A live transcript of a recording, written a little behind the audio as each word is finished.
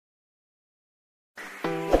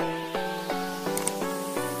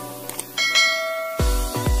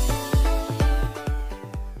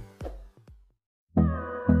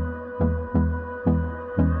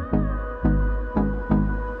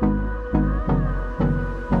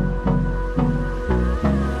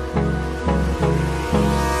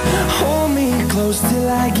close till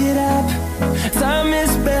I get up. Time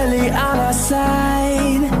is barely on our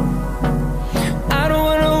side. I don't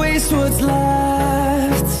wanna waste what's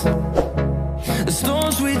left. The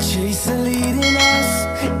storms we chase are leading us,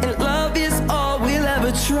 and love is all we'll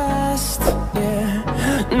ever trust. Yeah,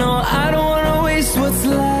 no, I don't wanna waste what's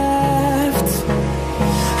left.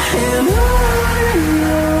 And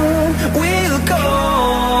on we'll go,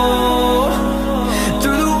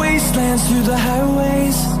 through the wastelands, through the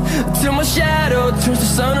highways, till my shadow turns to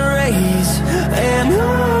sun rays. And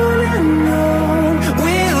on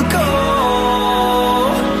we'll go,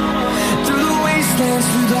 through the wastelands,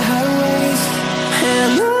 through the highways,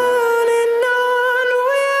 and on we'll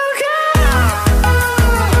go.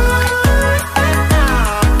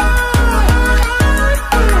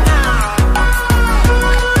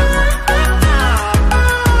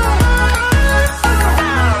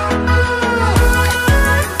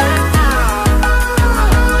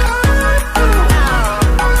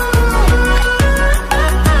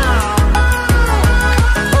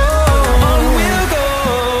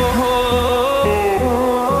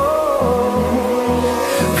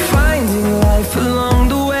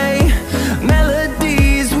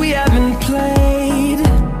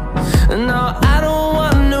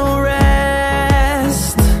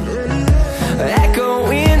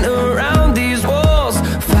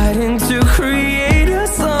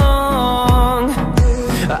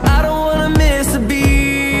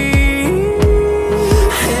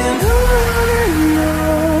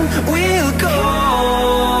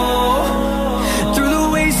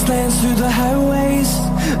 Through the highways,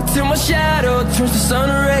 till my shadow turns to sun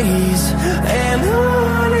rays. And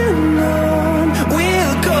on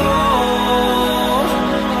we'll go,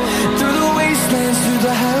 through the wastelands, through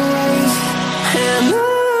the highways, and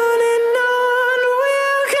on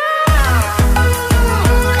we'll go.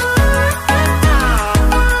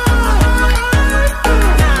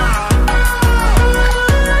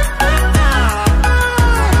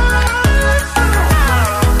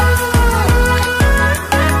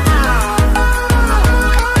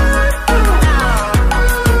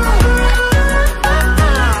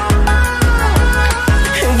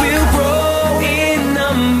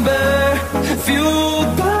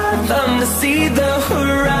 See the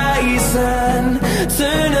horizon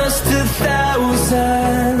turn us to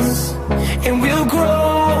thousands, and we'll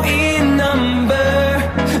grow in number,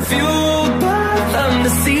 fueled by them. To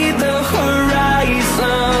see the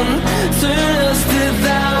horizon turn us to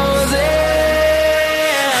thousands,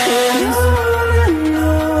 and on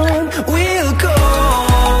we'll go,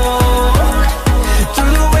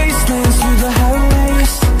 through the wastelands, through the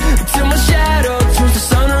highways, till my shadow turns to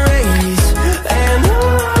sun rays. And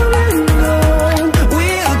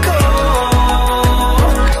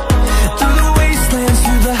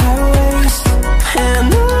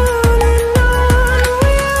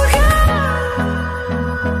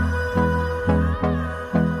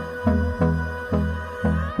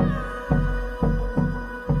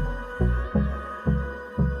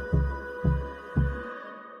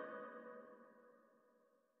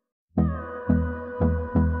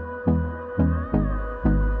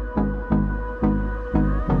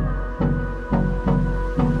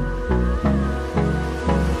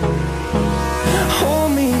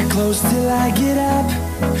close till I get up.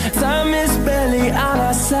 Time is barely on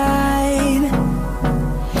our side.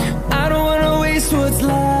 I don't wanna waste what's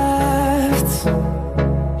left.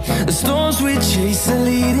 The storms we chase are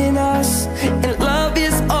leading us, and love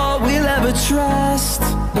is all we'll ever trust.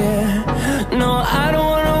 Yeah, no, I don't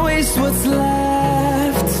wanna waste what's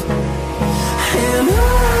left. And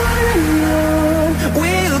on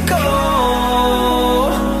we'll go,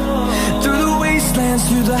 through the wastelands,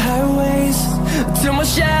 through the highways, till my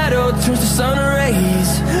shadow turns to sun rays.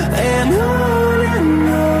 And on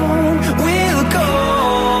we'll go,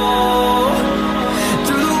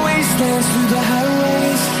 through the wastelands, through the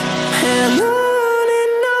highways, and on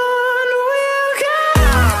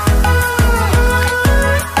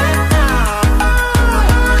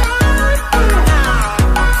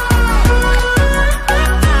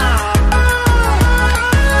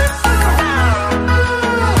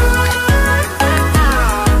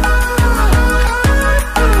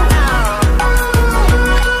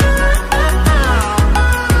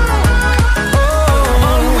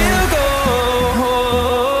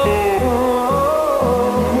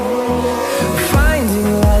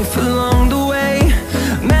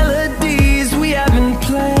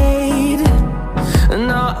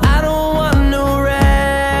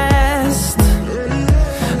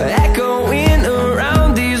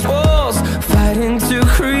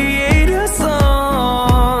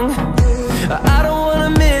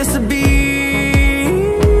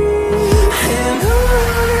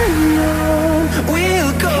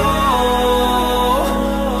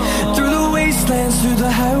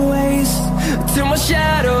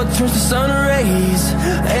shadow turns to sun rays,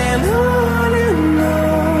 and on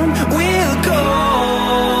we'll go,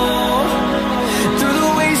 through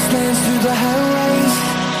the wastelands, through the highways,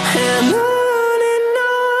 and on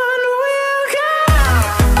we'll go.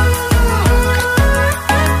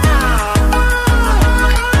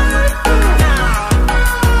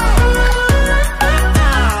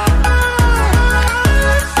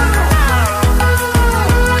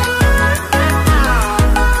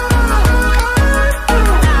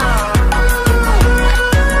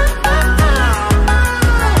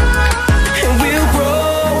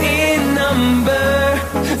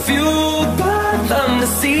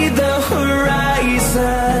 See the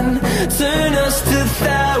horizon, turn us to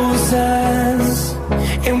thousands,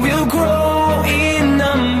 and we'll grow in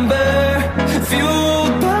number,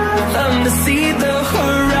 fueled by them to see the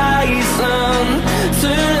horizon,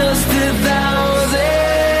 turn us to thousands,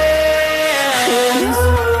 and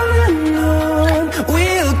on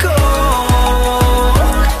we'll go,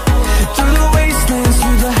 through the wastelands,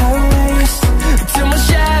 through the highways, till my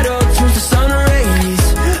shadow turns to sun rays,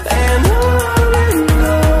 and on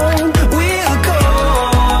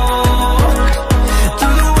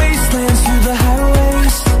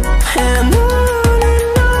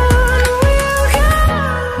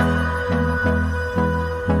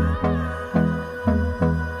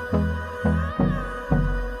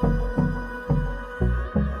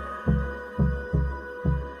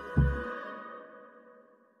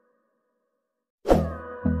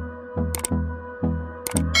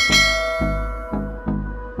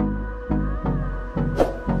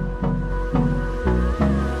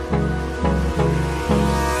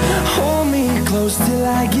close till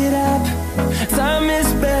I get up. Time is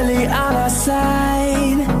barely on our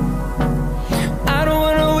side. I don't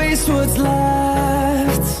wanna waste what's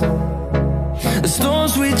left. The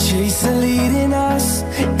storms we chase are leading us,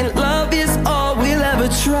 and love is all we'll ever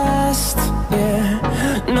trust. Yeah,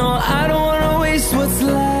 no, I don't wanna waste what's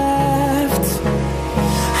left.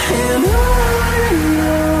 And on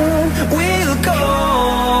we'll go,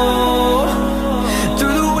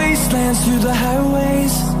 through the wastelands, through the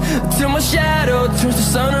highways, till my shadow turns to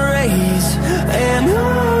sun rays, and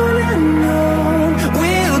on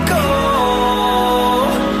we'll go,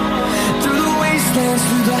 through the wastelands,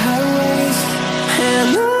 through the highways, and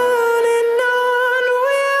on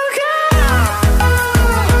we'll go.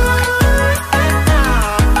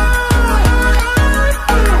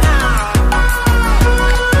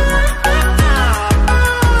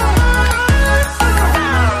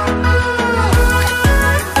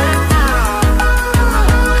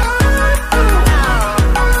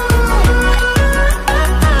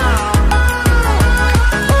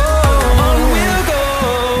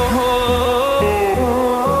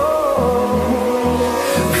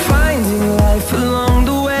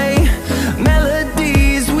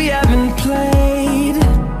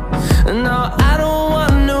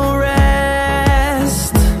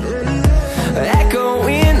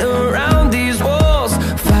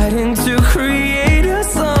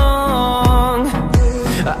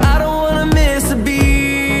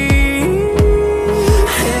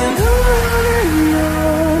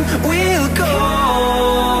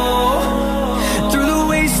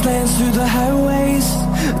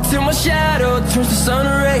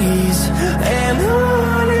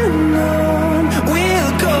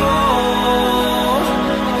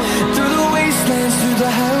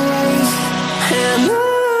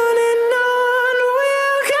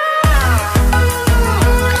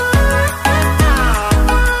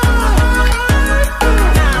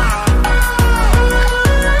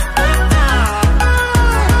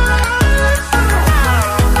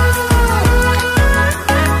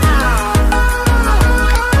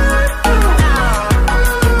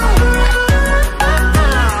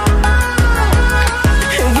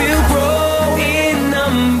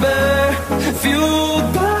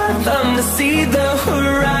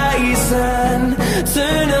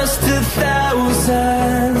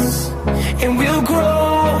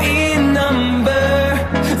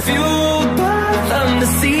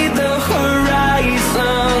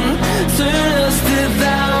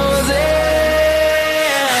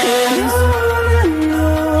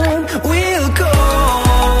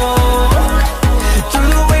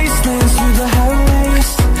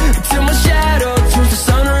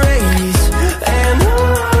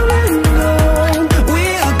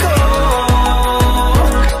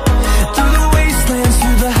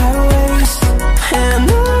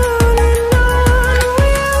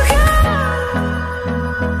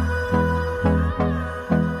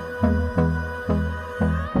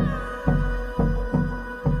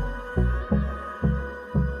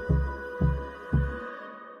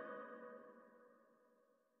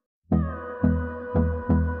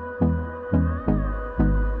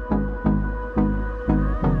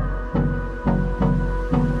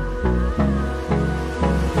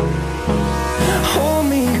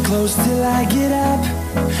 close till I get up.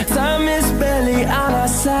 Time is barely on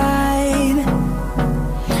our side.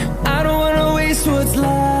 I don't wanna waste what's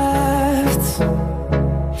left.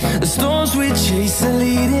 The storms we chase are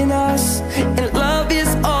leading us, and love is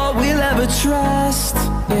all we'll ever trust.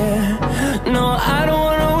 Yeah, no, I don't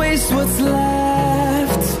wanna waste what's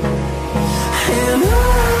left. And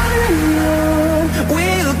on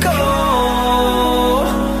we'll go,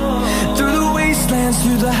 through the wastelands,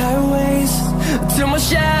 through the highways, till my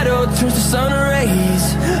shadow turns to sun rays.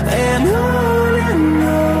 And on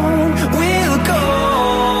we'll go,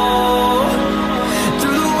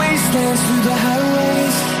 through the wastelands, through the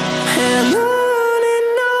highways, and on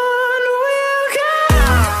we'll go.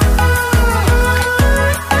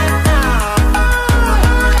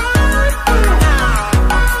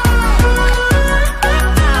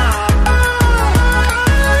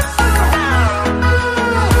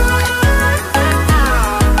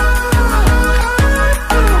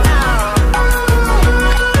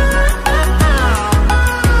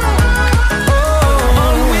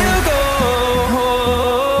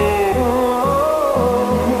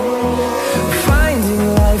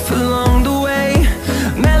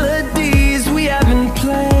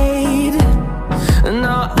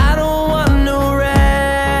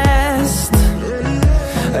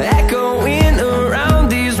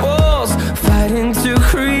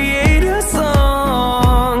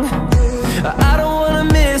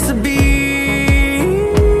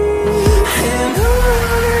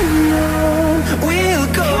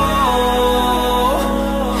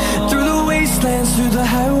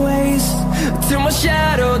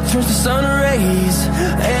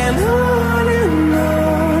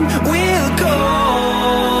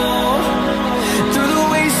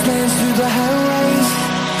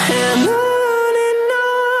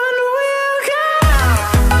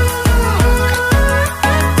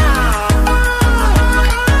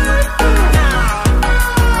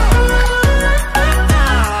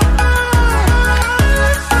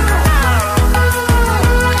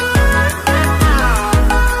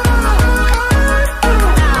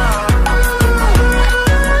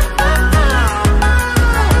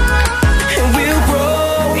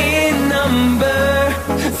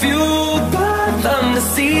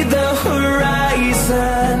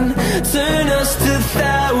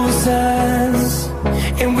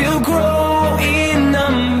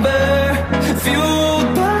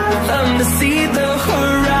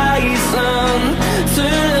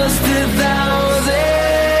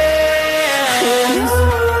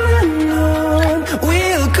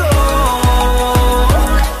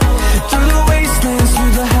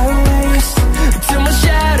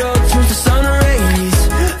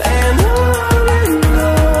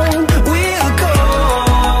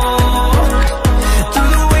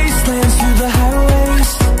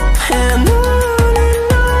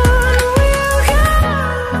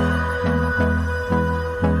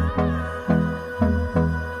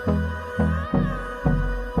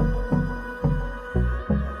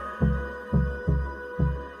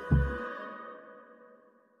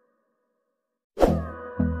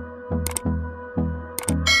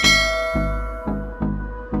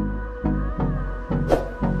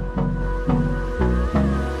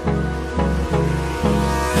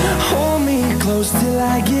 Till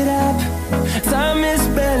I get up, time is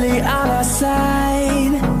barely on our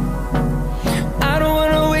side. I don't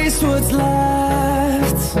wanna waste what's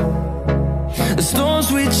left. The storms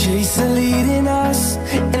we chase are leading us,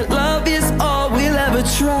 and love is all we'll ever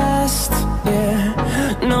trust. Yeah,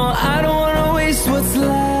 no, I don't wanna waste what's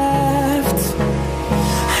left.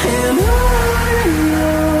 And on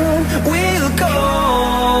we'll go,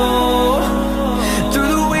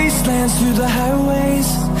 through the wastelands, through the highways,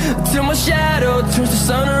 till my shadow turns to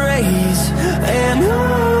sun rays. And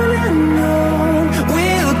on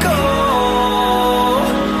we'll go,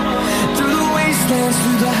 through the wastelands,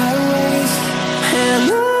 through the highways, and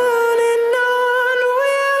on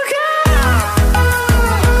we'll go.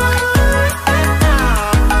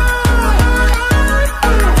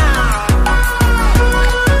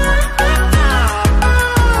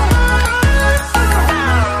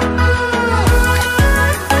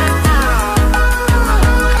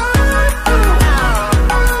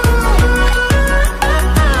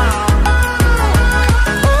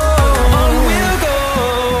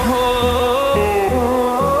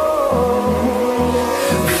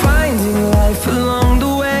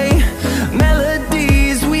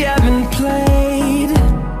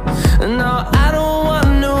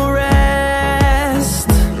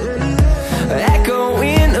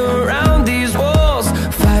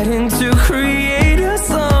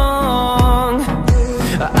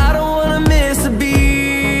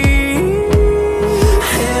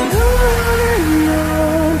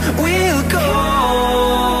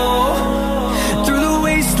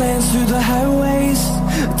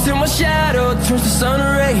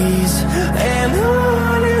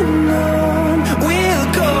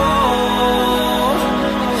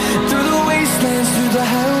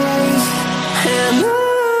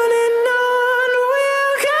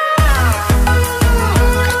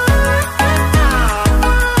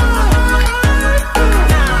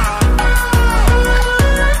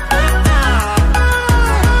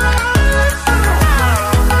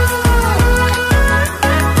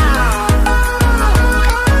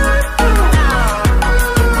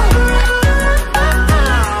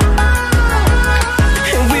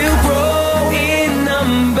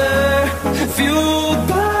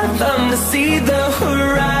 see the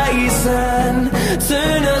horizon,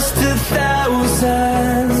 turn us to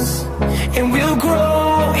thousands, and we'll grow